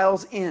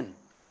Gentiles in.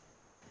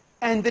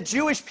 And the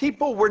Jewish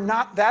people were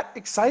not that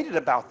excited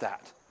about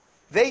that.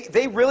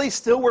 They really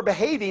still were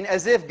behaving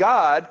as if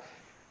God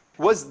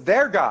was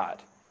their God.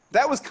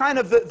 That was kind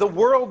of the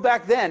world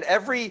back then.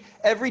 Every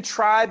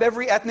tribe,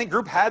 every ethnic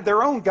group had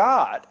their own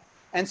God.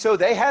 And so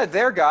they had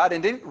their God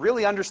and didn't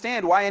really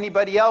understand why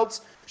anybody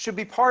else should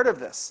be part of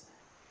this.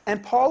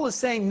 And Paul is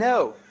saying,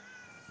 no,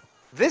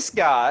 this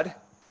God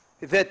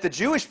that the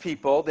Jewish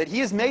people, that He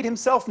has made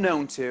Himself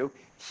known to,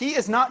 He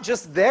is not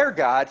just their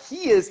God,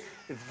 He is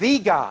the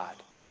God.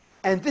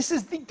 And this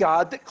is the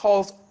God that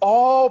calls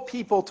all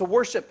people to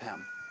worship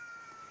Him.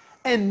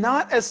 And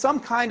not as some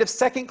kind of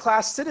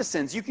second-class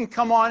citizens. You can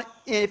come on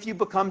if you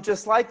become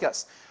just like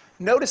us.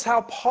 Notice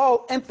how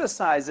Paul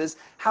emphasizes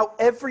how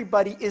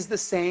everybody is the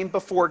same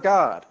before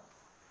God.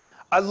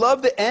 I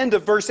love the end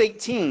of verse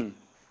 18.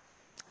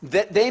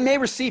 That they may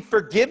receive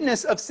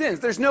forgiveness of sins.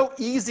 There's no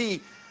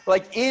easy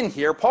in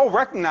here. Paul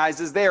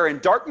recognizes they are in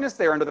darkness.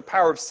 They are under the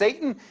power of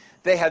Satan.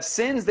 They have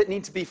sins that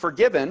need to be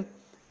forgiven.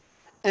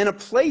 And a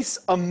place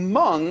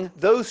among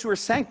those who are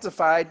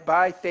sanctified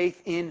by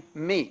faith in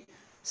me.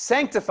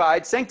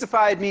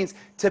 Sanctified means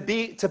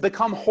to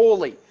become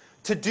holy,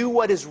 to do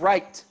what is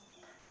right,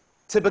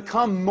 to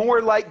become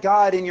more like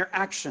God in your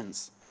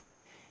actions.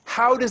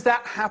 How does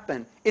that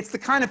happen? It's the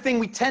kind of thing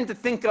we tend to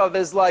think of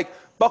as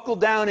buckle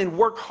down and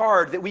work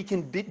hard, that we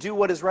can do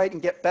what is right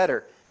and get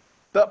better.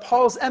 But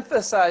Paul's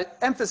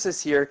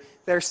emphasis here,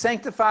 they're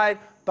sanctified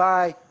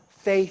by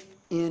faith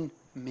in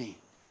me.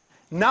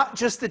 Not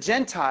just the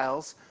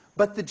Gentiles,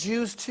 but the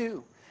Jews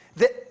too.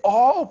 That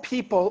all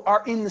people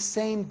are in the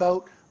same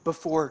boat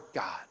before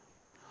God.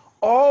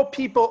 All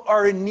people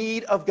are in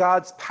need of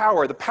God's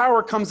power. The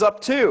power comes up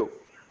too.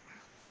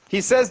 He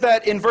says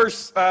that in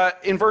verse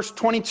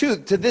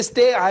 22, to this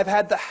day I have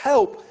had the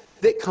help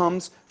that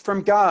comes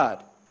from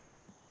God.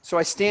 So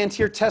I stand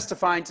here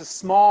testifying to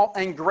small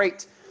and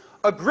great.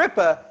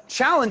 Agrippa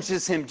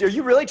challenges him. Are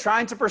you really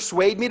trying to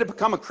persuade me to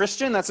become a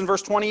Christian? That's in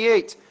verse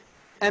 28.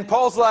 And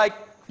Paul's like,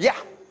 yeah,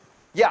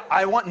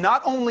 I want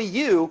not only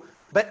you,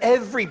 but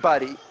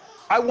everybody.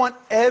 I want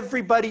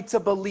everybody to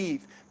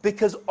believe,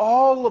 because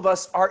all of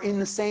us are in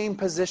the same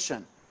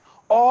position.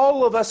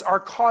 All of us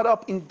are caught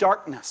up in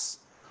darkness.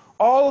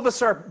 All of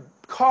us are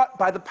caught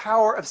by the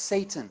power of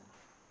Satan.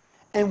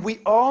 And we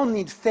all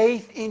need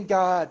faith in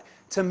God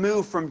to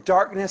move from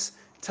darkness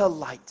to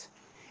light.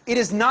 It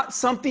is not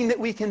something that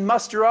we can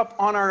muster up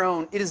on our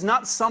own. It is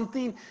not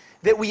something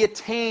that we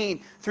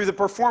attain through the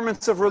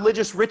performance of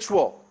religious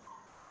ritual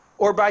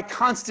or by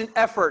constant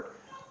effort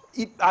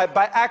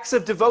by acts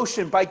of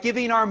devotion, by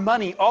giving our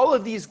money, all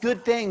of these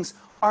good things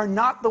are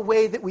not the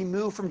way that we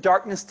move from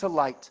darkness to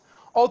light.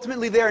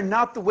 Ultimately, they are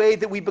not the way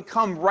that we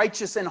become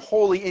righteous and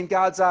holy in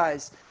God's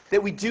eyes,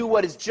 that we do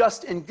what is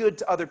just and good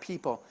to other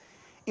people.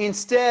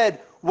 Instead,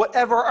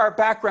 whatever our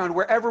background,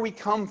 wherever we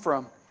come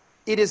from,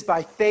 it is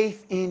by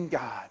faith in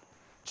God,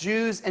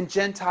 Jews and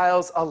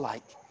Gentiles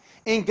alike.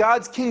 In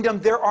God's kingdom,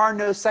 there are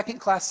no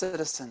second-class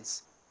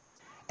citizens.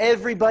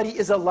 Everybody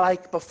is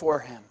alike before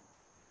him.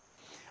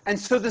 And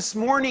so this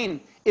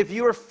morning, if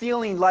you are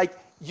feeling like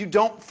you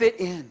don't fit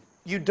in,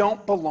 you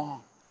don't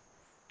belong,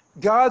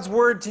 God's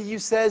word to you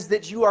says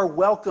that you are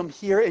welcome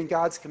here in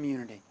God's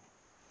community.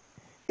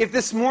 If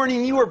this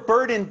morning you are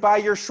burdened by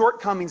your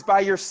shortcomings, by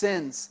your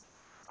sins,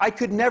 I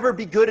could never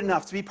be good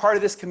enough to be part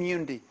of this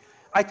community.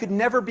 I could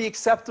never be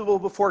acceptable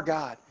before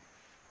God.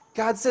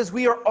 God says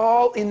we are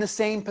all in the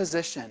same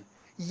position.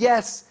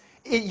 Yes,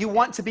 you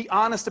want to be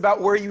honest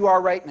about where you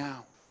are right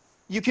now.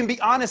 You can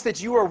be honest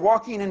that you are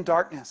walking in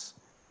darkness.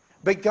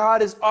 But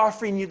God is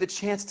offering you the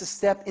chance to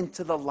step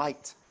into the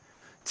light,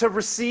 to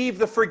receive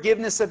the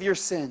forgiveness of your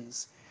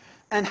sins.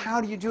 And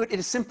how do you do it? It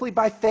is simply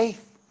by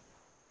faith,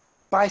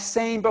 by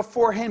saying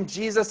before him,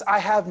 Jesus, I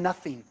have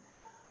nothing.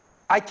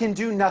 I can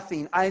do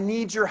nothing. I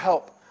need your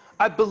help.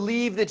 I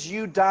believe that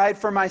you died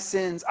for my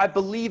sins. I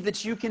believe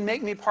that you can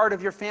make me part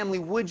of your family.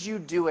 Would you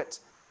do it?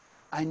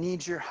 I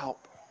need your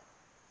help.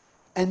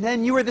 And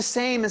then you are the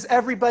same as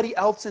everybody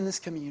else in this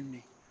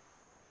community.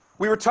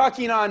 We were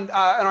talking on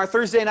our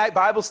Thursday night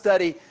Bible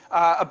study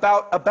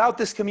about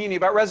this community,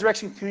 about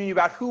Resurrection Community,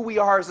 about who we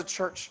are as a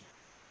church.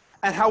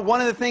 And how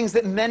one of the things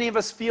that many of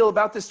us feel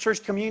about this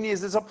church community is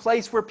there's a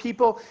place where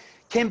people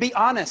can be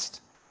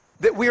honest,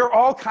 that we are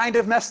all kind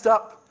of messed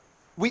up.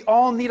 We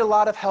all need a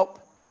lot of help.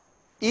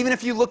 Even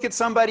if you look at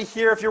somebody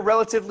here, if you're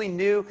relatively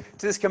new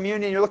to this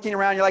community and you're looking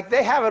around, you're like,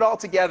 they have it all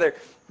together.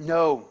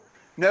 No,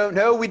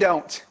 we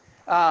don't.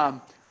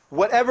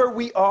 Whatever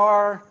we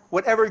are,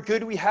 whatever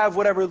good we have,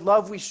 whatever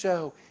love we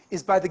show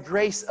is by the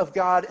grace of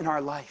God in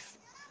our life.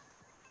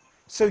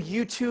 So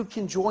you too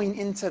can join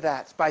into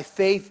that by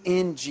faith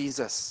in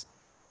Jesus.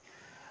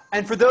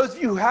 And for those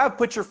of you who have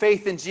put your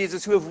faith in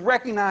Jesus, who have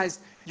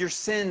recognized your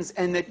sins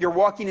and that you're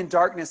walking in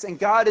darkness and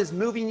God is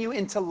moving you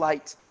into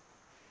light,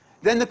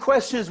 then the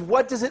question is,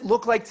 what does it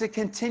look like to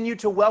continue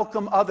to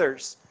welcome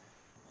others?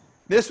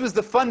 This was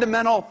the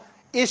fundamental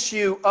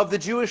issue of the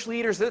Jewish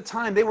leaders at the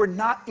time. They were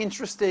not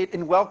interested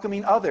in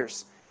welcoming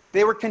others.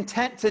 They were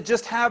content to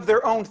just have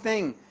their own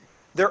thing,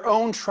 their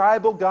own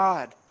tribal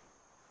God.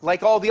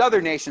 Like all the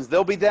other nations,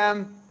 they'll be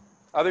them.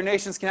 Other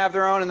nations can have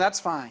their own, and that's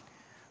fine.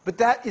 But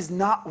that is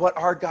not what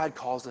our God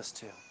calls us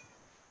to.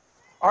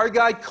 Our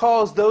God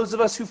calls those of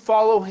us who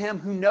follow him,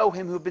 who know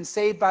him, who have been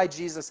saved by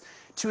Jesus,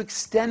 to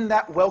extend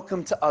that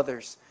welcome to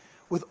others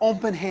with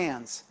open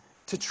hands,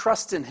 to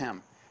trust in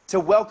him, to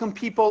welcome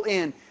people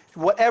in,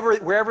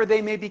 wherever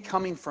they may be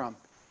coming from.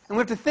 And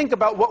we have to think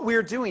about what we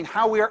are doing,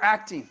 how we are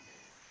acting,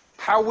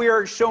 how we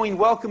are showing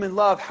welcome and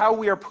love, how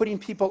we are putting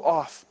people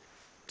off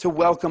to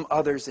welcome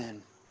others in.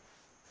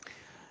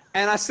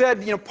 And I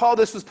said,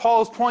 this was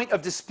Paul's point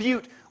of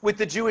dispute with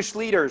the Jewish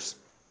leaders.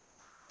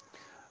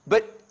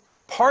 But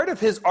part of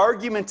his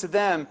argument to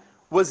them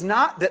was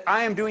not that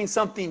I am doing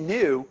something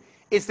new,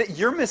 it's that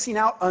you're missing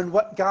out on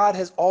what God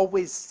has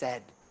always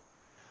said.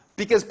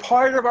 Because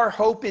part of our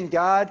hope in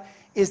God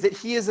is that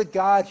he is a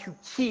God who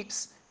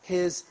keeps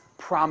his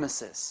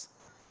promises.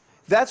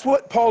 That's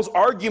what Paul's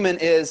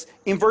argument is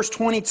in verse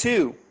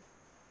 22,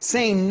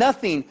 saying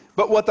nothing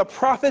but what the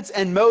prophets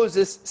and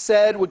Moses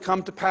said would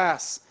come to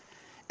pass.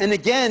 And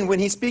again, when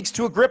he speaks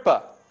to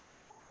Agrippa,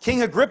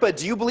 King Agrippa,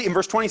 do you believe, in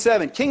verse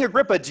 27, King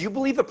Agrippa, do you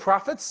believe the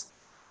prophets?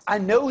 I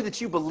know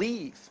that you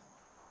believe.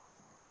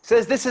 He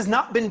says this has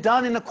not been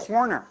done in a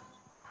corner.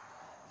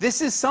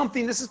 This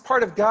is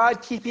part of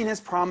God keeping his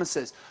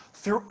promises.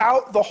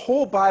 Throughout the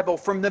whole Bible,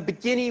 from the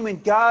beginning when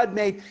God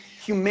made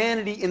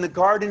humanity in the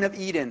Garden of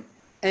Eden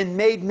and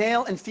made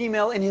male and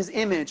female in his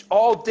image,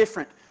 all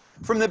different.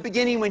 From the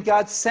beginning when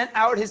God sent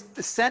out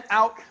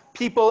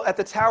people at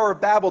the Tower of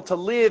Babel to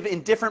live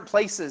in different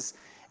places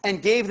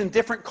and gave them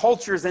different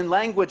cultures and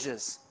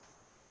languages.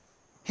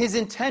 His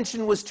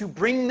intention was to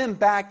bring them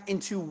back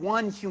into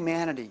one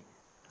humanity,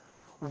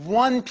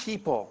 one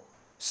people,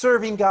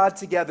 serving God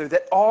together,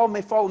 that all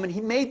may follow him. And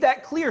he made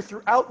that clear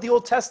throughout the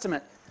Old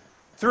Testament,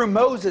 through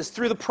Moses,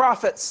 through the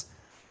prophets.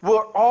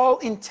 We're all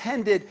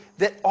intended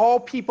that all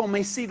people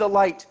may see the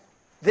light,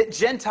 that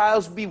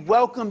Gentiles be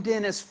welcomed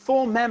in as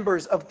full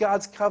members of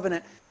God's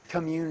covenant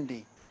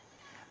community.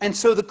 And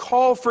so the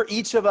call for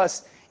each of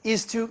us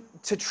is to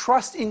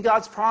trust in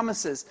God's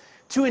promises,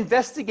 to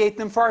investigate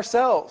them for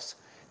ourselves,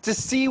 to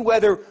see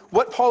whether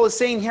what Paul is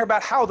saying here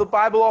about how the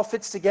Bible all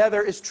fits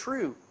together is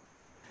true.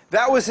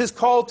 That was his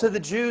call to the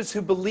Jews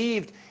who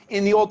believed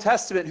in the Old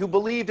Testament, who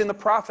believed in the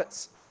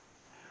prophets.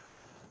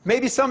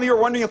 Maybe some of you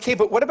are wondering, okay,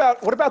 but what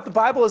about the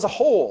Bible as a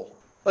whole?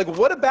 Like,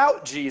 what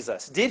about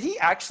Jesus? Did he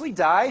actually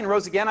die and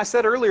rose again? I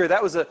said earlier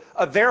that was a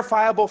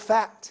verifiable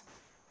fact.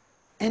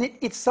 And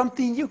it's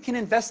something you can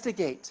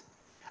investigate.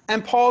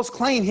 And Paul's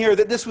claim here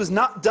that this was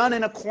not done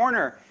in a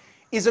corner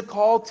is a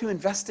call to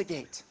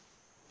investigate.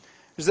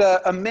 There's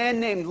a man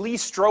named Lee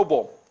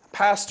Strobel,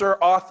 pastor,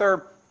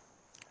 author.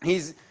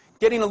 He's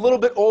getting a little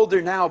bit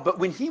older now, but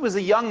when he was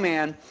a young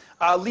man,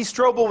 Lee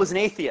Strobel was an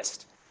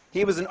atheist.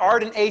 He was an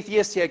ardent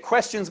atheist. He had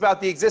questions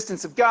about the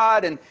existence of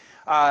God, and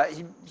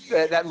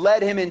that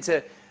led him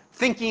into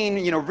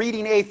thinking,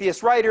 reading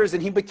atheist writers,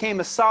 and he became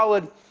a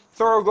solid,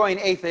 thoroughgoing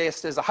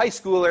atheist as a high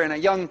schooler and a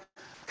young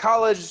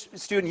college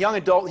student, young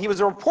adult. He was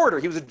a reporter.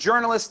 He was a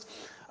journalist,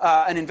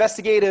 an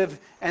investigative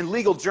and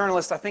legal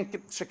journalist, I think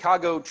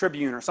Chicago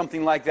Tribune or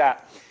something like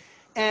that.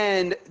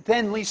 And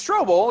then Lee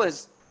Strobel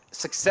is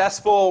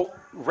successful,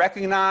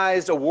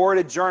 recognized,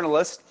 awarded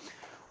journalist.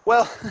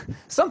 Well,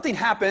 something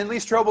happened. Lee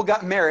Strobel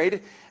got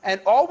married, and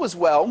all was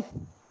well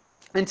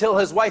until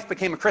his wife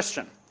became a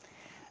Christian.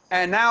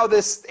 And now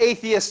this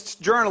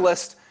atheist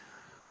journalist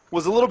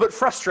was a little bit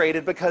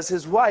frustrated because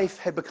his wife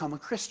had become a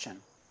Christian.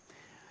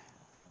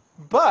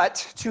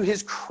 But to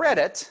his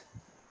credit,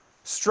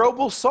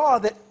 Strobel saw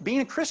that being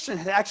a Christian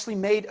had actually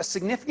made a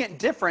significant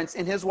difference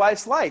in his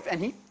wife's life.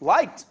 And he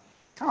kind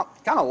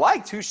of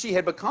liked who she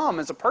had become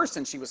as a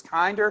person. She was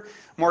kinder,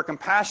 more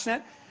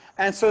compassionate.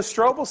 And so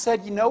Strobel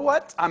said, you know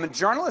what? I'm a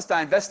journalist.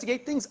 I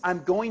investigate things.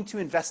 I'm going to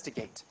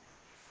investigate.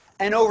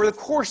 And over the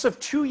course of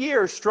 2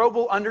 years,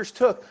 Strobel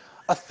undertook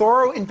a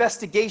thorough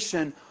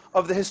investigation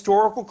of the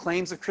historical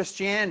claims of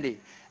Christianity.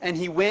 And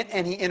he went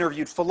and he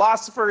interviewed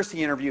philosophers,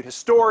 he interviewed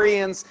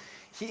historians,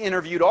 he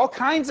interviewed all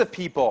kinds of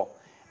people,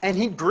 and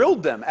he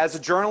grilled them, as a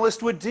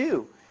journalist would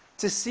do,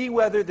 to see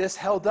whether this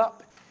held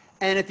up.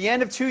 And at the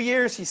end of 2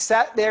 years, he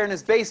sat there in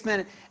his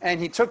basement, and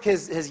he took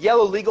his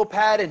yellow legal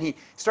pad, and he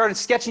started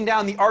sketching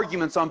down the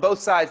arguments on both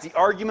sides, the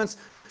arguments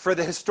for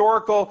the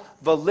historical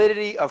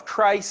validity of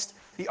Christ,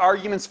 the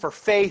arguments for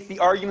faith, the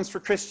arguments for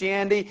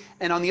Christianity,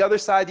 and on the other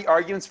side, the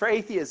arguments for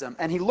atheism.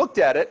 And he looked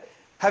at it,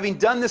 having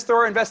done this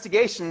thorough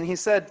investigation, and he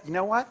said, you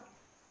know what?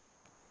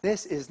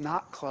 This is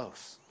not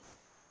close.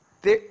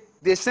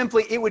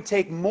 It would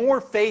take more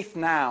faith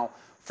now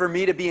for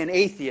me to be an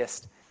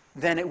atheist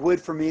than it would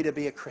for me to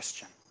be a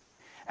Christian.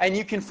 And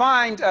you can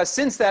find,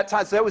 since that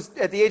time, so that was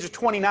at the age of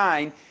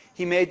 29,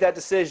 he made that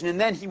decision. And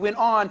then he went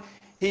on,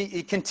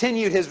 he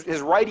continued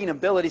his writing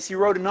abilities. He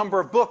wrote a number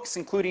of books,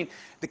 including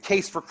The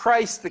Case for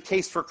Christ, The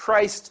Case for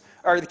Christ,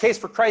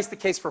 The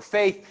Case for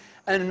Faith,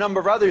 and a number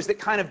of others that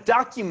kind of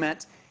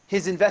document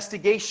his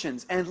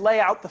investigations and lay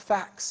out the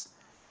facts.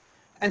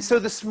 And so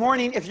this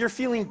morning, if you're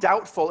feeling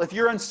doubtful, if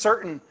you're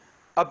uncertain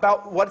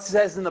about what it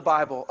says in the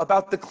Bible,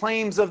 about the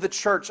claims of the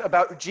church,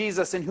 about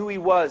Jesus and who he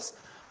was,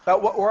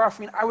 about what we're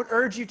offering, I would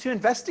urge you to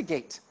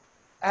investigate,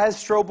 as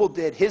Strobel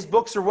did. His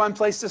books are one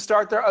place to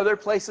start. There are other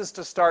places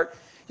to start.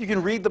 You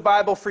can read the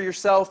Bible for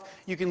yourself.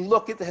 You can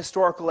look at the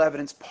historical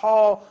evidence.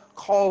 Paul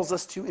calls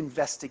us to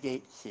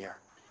investigate here.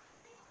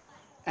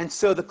 And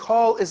so the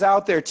call is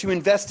out there to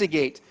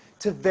investigate,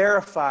 to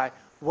verify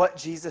what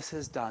Jesus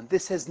has done.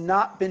 This has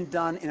not been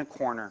done in a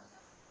corner,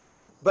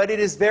 but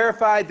it is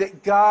verified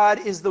that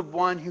God is the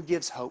one who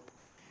gives hope.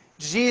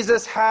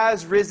 Jesus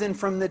has risen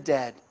from the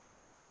dead.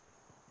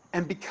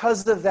 And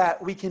because of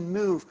that, we can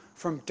move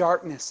from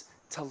darkness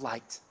to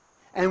light.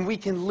 And we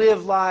can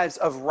live lives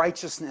of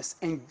righteousness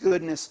and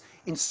goodness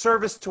in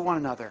service to one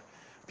another.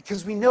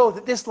 Because we know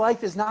that this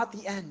life is not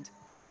the end.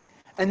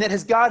 And that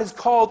as God has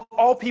called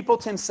all people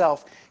to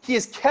himself, he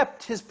has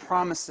kept his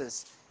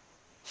promises.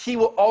 He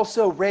will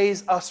also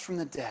raise us from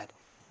the dead.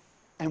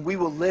 And we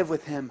will live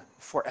with him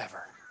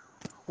forever.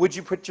 Would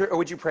you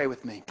pray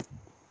with me?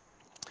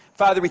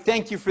 Father, we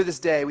thank you for this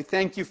day. We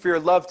thank you for your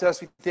love to us.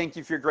 We thank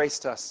you for your grace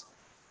to us.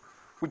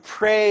 We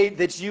pray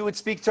that you would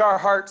speak to our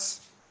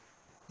hearts,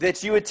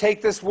 that you would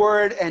take this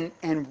word and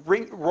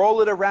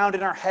roll it around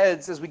in our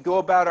heads as we go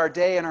about our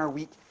day and our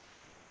week,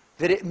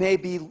 that it may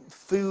be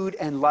food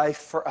and life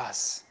for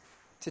us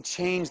to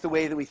change the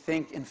way that we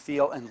think and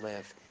feel and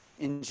live.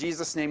 In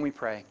Jesus' name we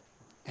pray.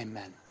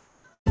 Amen.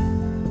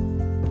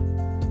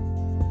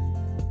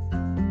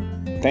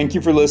 Thank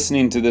you for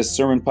listening to this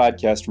sermon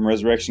podcast from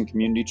Resurrection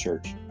Community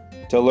Church.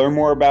 To learn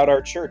more about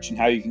our church and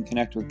how you can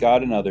connect with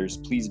God and others,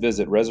 please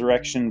visit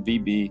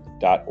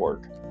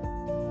resurrectionvb.org.